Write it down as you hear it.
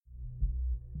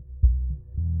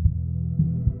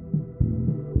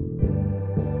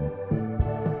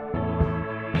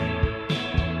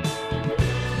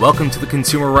Welcome to the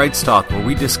Consumer Rights Talk, where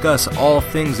we discuss all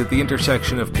things at the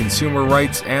intersection of consumer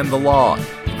rights and the law,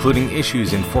 including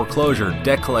issues in foreclosure,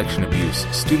 debt collection abuse,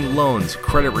 student loans,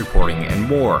 credit reporting, and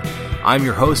more. I'm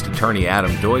your host, Attorney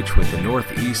Adam Deutsch with the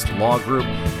Northeast Law Group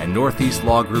and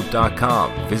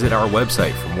northeastlawgroup.com. Visit our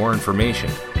website for more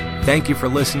information. Thank you for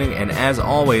listening, and as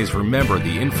always, remember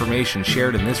the information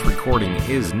shared in this recording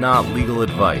is not legal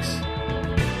advice.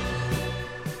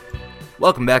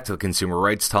 Welcome back to the Consumer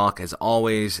Rights Talk. As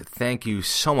always, thank you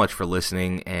so much for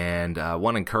listening, and I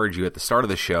want to encourage you at the start of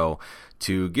the show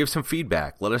to give some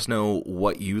feedback. Let us know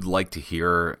what you'd like to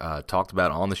hear talked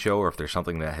about on the show, or if there's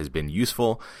something that has been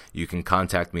useful. You can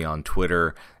contact me on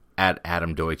Twitter at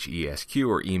AdamDeutschESQ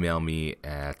or email me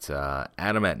at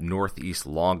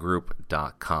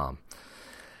adam@northeastlawgroup.com.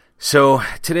 So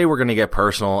today we're going to get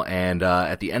personal, and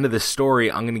at the end of this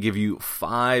story, I'm going to give you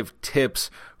 5 tips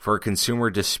for a consumer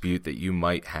dispute that you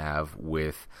might have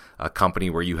with a company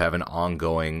where you have an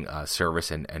ongoing service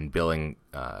and billing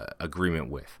agreement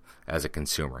with as a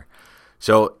consumer.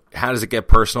 So how does it get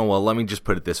personal? Well, let me just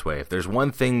put it this way. If there's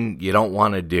one thing you don't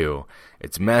want to do,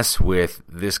 it's mess with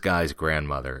this guy's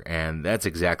grandmother, and that's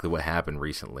exactly what happened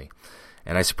recently.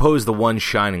 And I suppose the one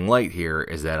shining light here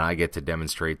is that I get to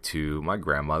demonstrate to my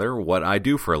grandmother what I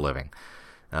do for a living.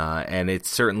 And it's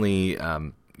certainly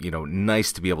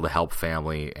nice to be able to help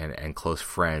family and close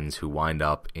friends who wind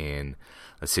up in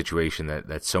a situation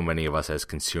that so many of us as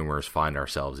consumers find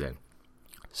ourselves in.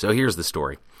 So here's the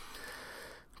story.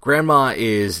 Grandma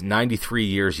is 93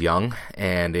 years young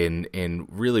and in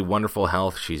really wonderful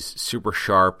health. She's super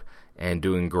sharp and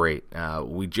doing great.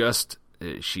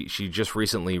 She just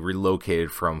recently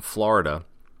relocated from Florida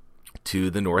to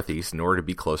the Northeast in order to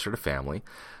be closer to family,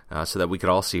 so that we could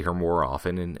all see her more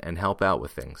often and help out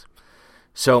with things.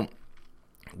 So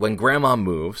when Grandma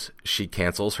moves, she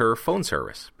cancels her phone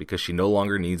service because she no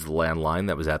longer needs the landline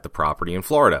that was at the property in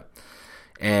Florida.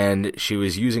 And she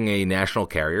was using a national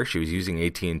carrier. She was using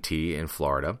AT&T in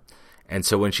Florida. And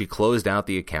so when she closed out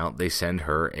the account, they send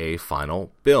her a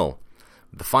final bill.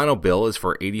 The final bill is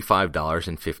for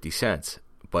 $85.50,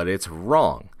 but it's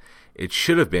wrong. It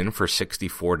should have been for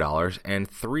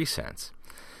 $64.03.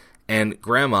 And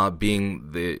Grandma,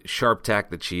 being the sharp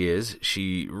tack that she is,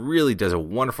 she really does a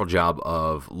wonderful job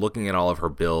of looking at all of her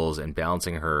bills and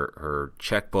balancing her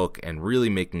checkbook and really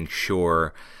making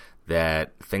sure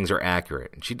that things are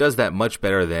accurate. And she does that much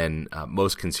better than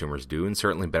most consumers do, and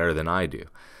certainly better than I do.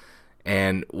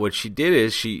 And what she did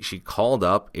is she called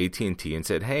up AT&T and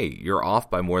said, hey, you're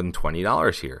off by more than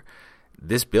 $20 here.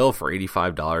 This bill for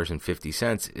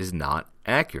 $85.50 is not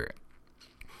accurate.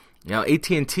 Now,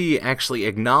 AT&T actually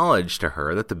acknowledged to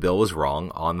her that the bill was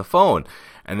wrong on the phone,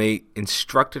 and they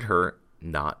instructed her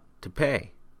not to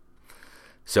pay.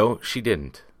 So she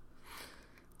didn't.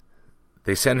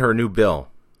 They sent her a new bill.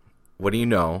 What do you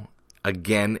know?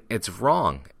 Again, it's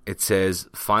wrong. It says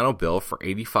final bill for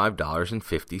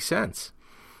 $85.50.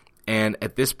 And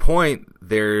at this point,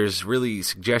 there's really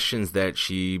suggestions that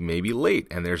she may be late.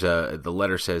 And the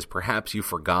letter says, perhaps you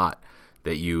forgot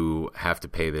that you have to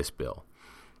pay this bill.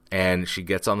 And she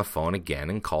gets on the phone again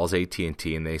and calls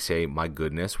AT&T, and they say, my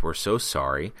goodness, we're so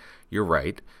sorry. You're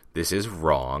right. This is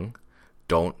wrong.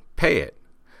 Don't pay it.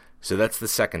 So that's the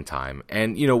second time.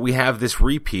 And, we have this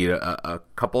repeat a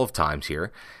couple of times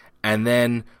here. And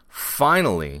then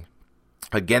finally,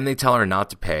 again, they tell her not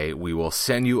to pay. We will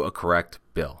send you a correct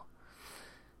bill.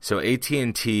 So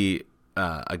AT&T,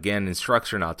 again, instructs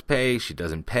her not to pay. She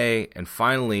doesn't pay. And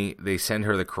finally, they send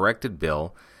her the corrected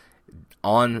bill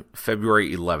on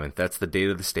February 11th. That's the date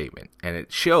of the statement. And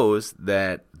it shows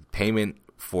that payment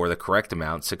for the correct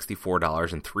amount,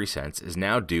 $64.03, is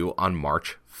now due on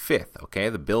March 5th. Okay,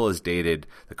 the bill is dated,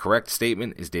 the correct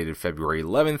statement is dated February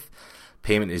 11th.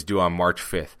 Payment is due on March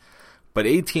 5th. But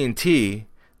AT&T,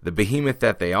 the behemoth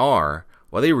that they are,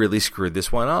 well, they really screwed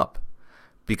this one up.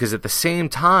 Because at the same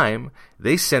time,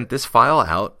 they sent this file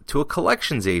out to a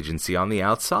collections agency on the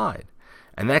outside.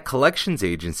 And that collections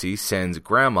agency sends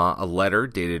Grandma a letter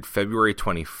dated February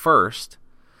 21st,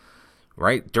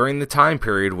 right, during the time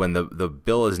period when the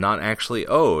bill is not actually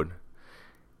owed,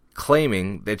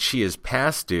 claiming that she is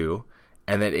past due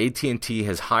and that AT&T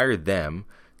has hired them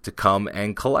to come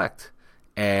and collect.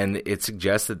 And it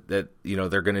suggests that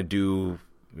they're going to do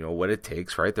what it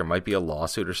takes, right? There might be a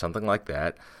lawsuit or something like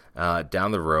that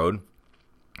down the road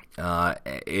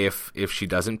if she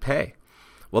doesn't pay.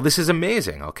 Well, this is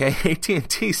amazing, okay?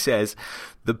 AT&T says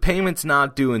the payment's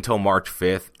not due until March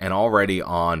 5th, and already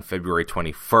on February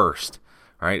 21st,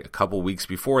 right, a couple weeks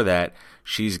before that,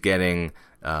 she's getting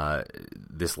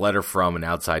this letter from an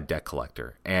outside debt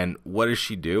collector. And what does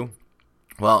she do?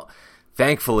 Well,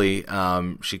 Thankfully,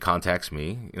 she contacts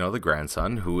me, the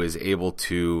grandson, who is able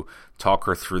to talk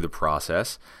her through the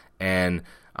process. And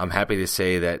I'm happy to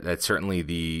say that certainly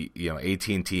the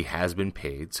AT&T has been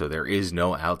paid, so there is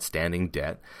no outstanding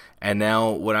debt. And now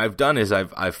what I've done is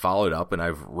I've followed up and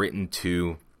I've written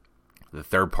to the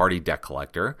third-party debt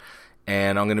collector,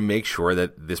 and I'm going to make sure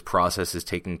that this process is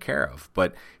taken care of.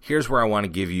 But here's where I want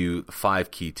to give you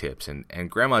 5 key tips. And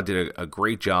Grandma did a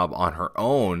great job on her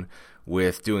own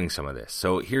with doing some of this.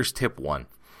 So here's tip 1.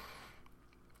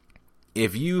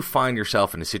 If you find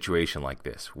yourself in a situation like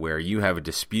this, where you have a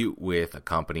dispute with a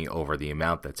company over the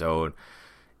amount that's owed,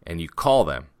 and you call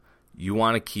them, you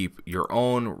want to keep your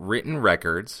own written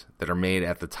records that are made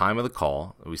at the time of the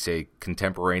call. We say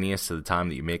contemporaneous to the time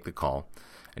that you make the call.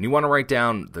 And you want to write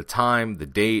down the time, the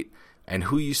date, and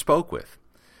who you spoke with.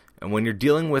 And when you're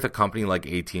dealing with a company like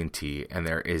AT&T, and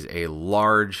there is a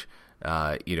large,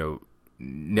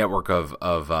 network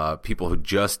of people who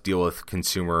just deal with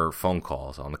consumer phone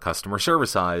calls on the customer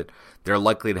service side, they're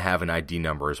likely to have an ID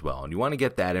number as well. And you want to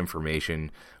get that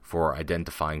information for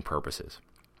identifying purposes.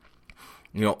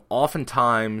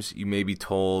 Oftentimes you may be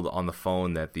told on the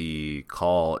phone that the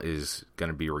call is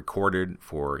going to be recorded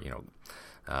for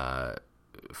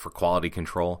quality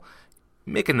control.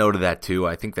 Make a note of that too.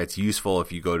 I think that's useful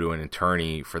if you go to an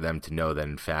attorney for them to know that,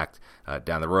 in fact,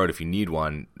 down the road, if you need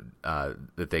one,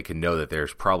 that they can know that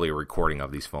there's probably a recording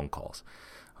of these phone calls.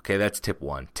 Okay, that's tip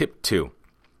 1. Tip 2,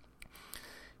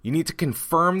 you need to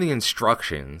confirm the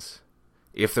instructions,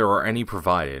 if there are any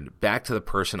provided, back to the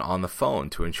person on the phone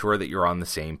to ensure that you're on the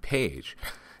same page.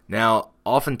 Now,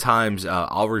 oftentimes,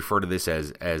 I'll refer to this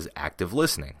as active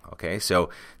listening, okay? So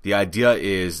the idea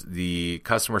is the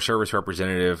customer service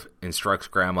representative instructs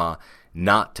Grandma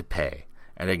not to pay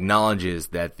and acknowledges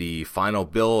that the final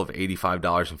bill of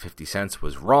 $85.50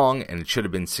 was wrong and it should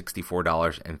have been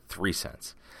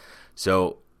 $64.03.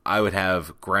 So I would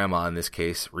have Grandma, in this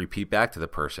case, repeat back to the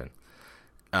person.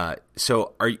 I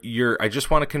just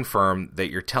want to confirm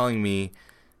that you're telling me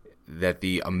that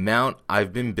the amount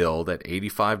I've been billed at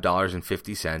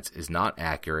 $85.50 is not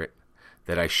accurate,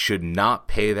 that I should not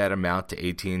pay that amount to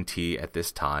AT&T at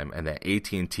this time, and that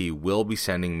AT&T will be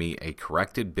sending me a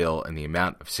corrected bill in the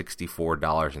amount of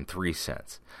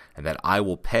 $64.03, and that I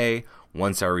will pay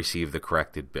once I receive the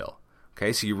corrected bill.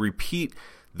 Okay, so you repeat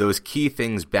those key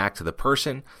things back to the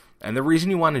person, and the reason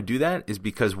you want to do that is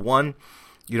because, one,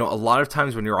 a lot of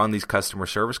times when you're on these customer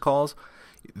service calls,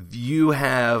 you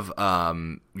have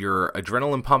your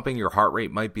adrenaline pumping, your heart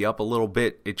rate might be up a little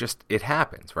bit. It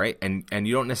happens, right? And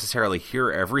you don't necessarily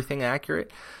hear everything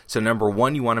accurate. So number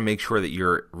one, you want to make sure that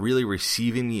you're really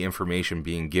receiving the information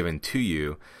being given to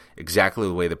you exactly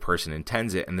the way the person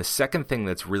intends it. And the second thing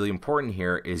that's really important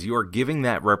here is you're giving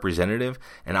that representative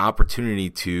an opportunity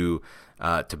to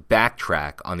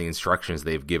backtrack on the instructions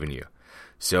they've given you.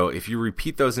 So if you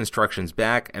repeat those instructions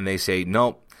back and they say,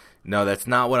 no, that's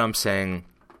not what I'm saying.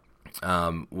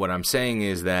 What I'm saying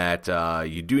is that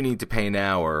you do need to pay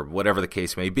now, or whatever the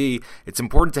case may be. It's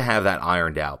important to have that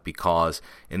ironed out, because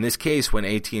in this case, when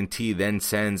AT&T then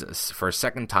sends for a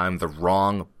second time the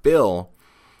wrong bill,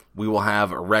 we will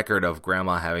have a record of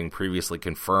Grandma having previously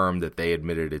confirmed that they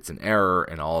admitted it's an error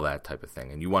and all that type of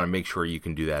thing. And you want to make sure you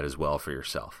can do that as well for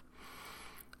yourself.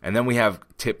 And then we have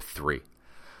tip 3.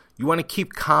 You want to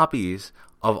keep copies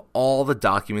of all the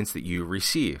documents that you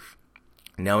receive.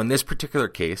 Now, in this particular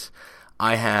case,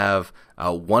 I have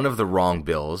one of the wrong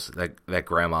bills that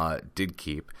Grandma did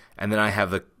keep, and then I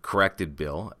have the corrected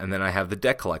bill, and then I have the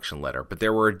debt collection letter. But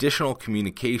there were additional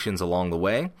communications along the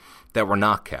way that were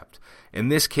not kept. In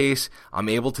this case, I'm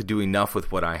able to do enough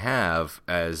with what I have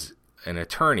as an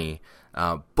attorney,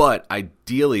 but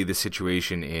ideally the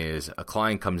situation is a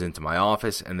client comes into my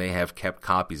office and they have kept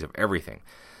copies of everything.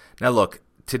 Now, look,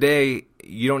 today,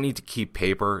 you don't need to keep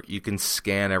paper. You can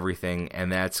scan everything,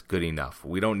 and that's good enough.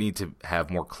 We don't need to have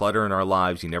more clutter in our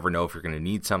lives. You never know if you're going to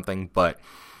need something, but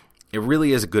it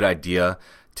really is a good idea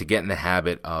to get in the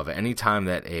habit of any time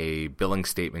that a billing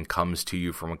statement comes to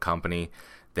you from a company,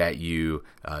 that you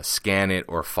scan it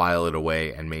or file it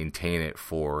away and maintain it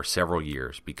for several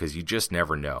years, because you just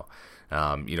never know.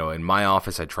 In my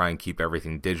office, I try and keep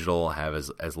everything digital, have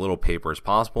as little paper as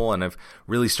possible, and I've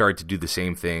really started to do the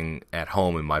same thing at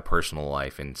home in my personal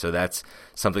life. And so that's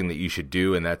something that you should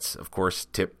do, and that's, of course,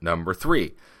 tip number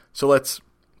 3. So let's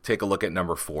take a look at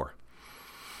number 4.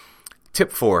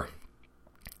 Tip 4,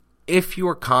 if you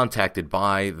are contacted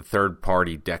by the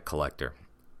third-party debt collector,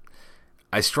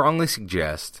 I strongly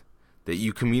suggest that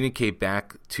you communicate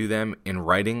back to them in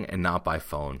writing and not by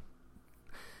phone.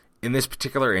 In this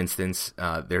particular instance,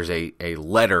 there's a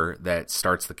letter that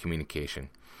starts the communication.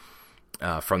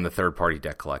 from the third-party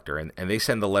debt collector. And they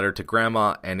send the letter to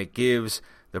Grandma, and it gives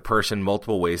the person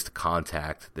multiple ways to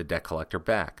contact the debt collector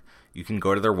back. You can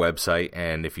go to their website,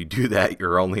 and if you do that,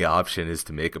 your only option is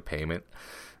to make a payment.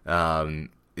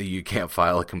 You can't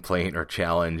file a complaint or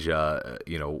challenge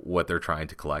what they're trying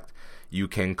to collect. You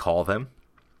can call them,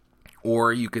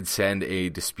 or you could send a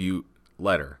dispute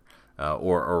letter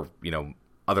or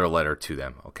other letter to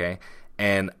them, okay?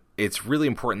 And it's really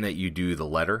important that you do the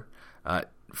letter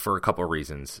for a couple of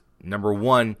reasons. Number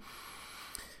one,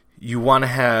 you want to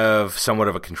have somewhat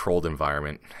of a controlled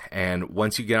environment. And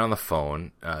once you get on the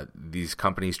phone, these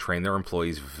companies train their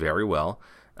employees very well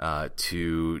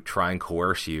to try and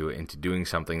coerce you into doing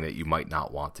something that you might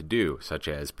not want to do, such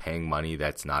as paying money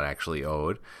that's not actually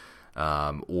owed,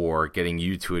 or getting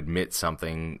you to admit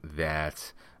something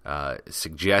that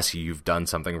suggests you've done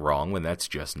something wrong when that's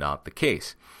just not the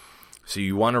case. So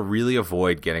you want to really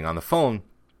avoid getting on the phone.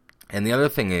 And the other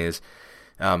thing is,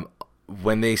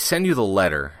 when they send you the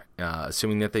letter,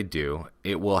 assuming that they do,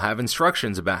 it will have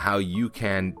instructions about how you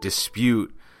can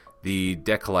dispute the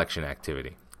debt collection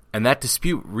activity. And that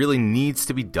dispute really needs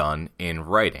to be done in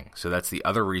writing. So that's the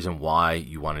other reason why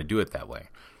you want to do it that way.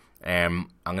 And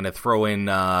I'm going to throw in,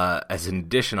 as an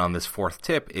addition on this fourth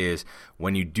tip, is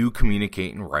when you do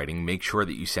communicate in writing, make sure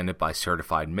that you send it by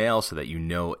certified mail so that you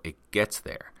know it gets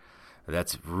there.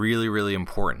 That's really, really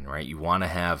important, right? You want to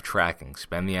have tracking.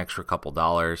 Spend the extra couple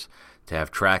dollars to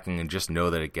have tracking and just know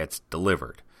that it gets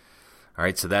delivered. All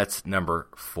right, so that's number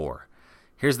 4.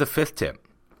 Here's the fifth tip,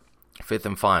 fifth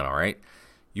and final, right?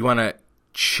 You want to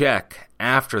check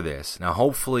after this. Now,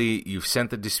 hopefully you've sent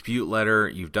the dispute letter,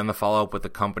 you've done the follow-up with the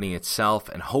company itself,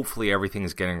 and hopefully everything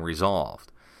is getting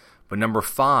resolved. But number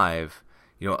 5,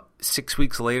 6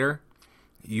 weeks later,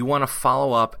 you want to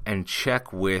follow up and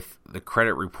check with the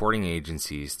credit reporting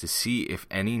agencies to see if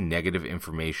any negative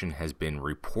information has been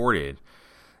reported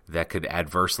that could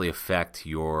adversely affect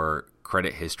your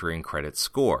credit history and credit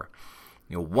score.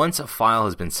 Once a file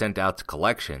has been sent out to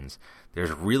collections,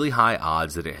 there's really high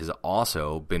odds that it has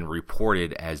also been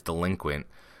reported as delinquent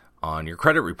on your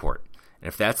credit report. And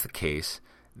if that's the case,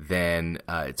 then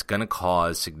it's going to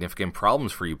cause significant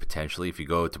problems for you potentially if you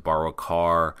go to borrow a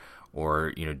car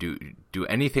or do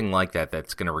anything like that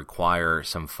that's going to require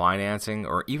some financing,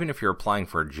 or even if you're applying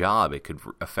for a job, it could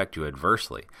affect you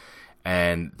adversely.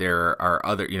 And there are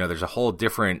other, there's a whole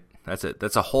different,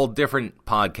 that's a whole different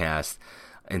podcast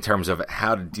in terms of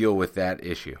how to deal with that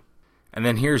issue. And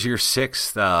then here's your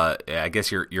sixth, I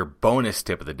guess your bonus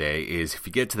tip of the day is if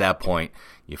you get to that point,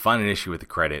 you find an issue with the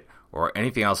credit or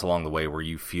anything else along the way where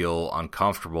you feel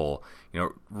uncomfortable,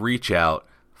 reach out,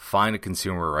 find a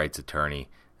consumer rights attorney.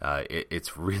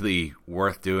 It's really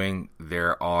worth doing.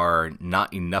 There are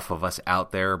not enough of us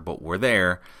out there, but we're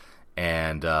there.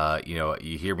 And,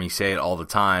 you hear me say it all the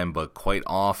time, but quite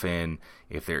often,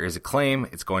 if there is a claim,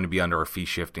 it's going to be under a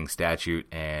fee-shifting statute,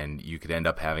 and you could end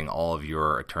up having all of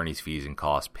your attorney's fees and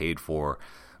costs paid for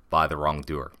by the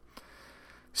wrongdoer.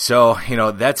 So,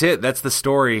 that's it. That's the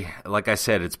story. Like I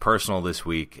said, it's personal this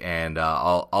week, and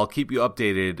I'll keep you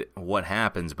updated what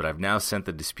happens, but I've now sent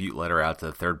the dispute letter out to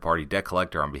the third-party debt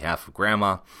collector on behalf of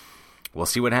Grandma. We'll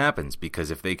see what happens,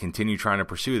 because if they continue trying to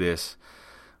pursue this,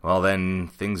 well, then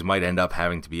things might end up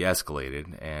having to be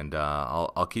escalated, and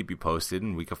I'll keep you posted,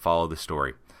 and we can follow the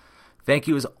story. Thank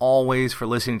you, as always, for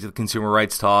listening to the Consumer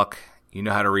Rights Talk. You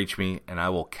know how to reach me, and I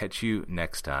will catch you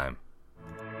next time.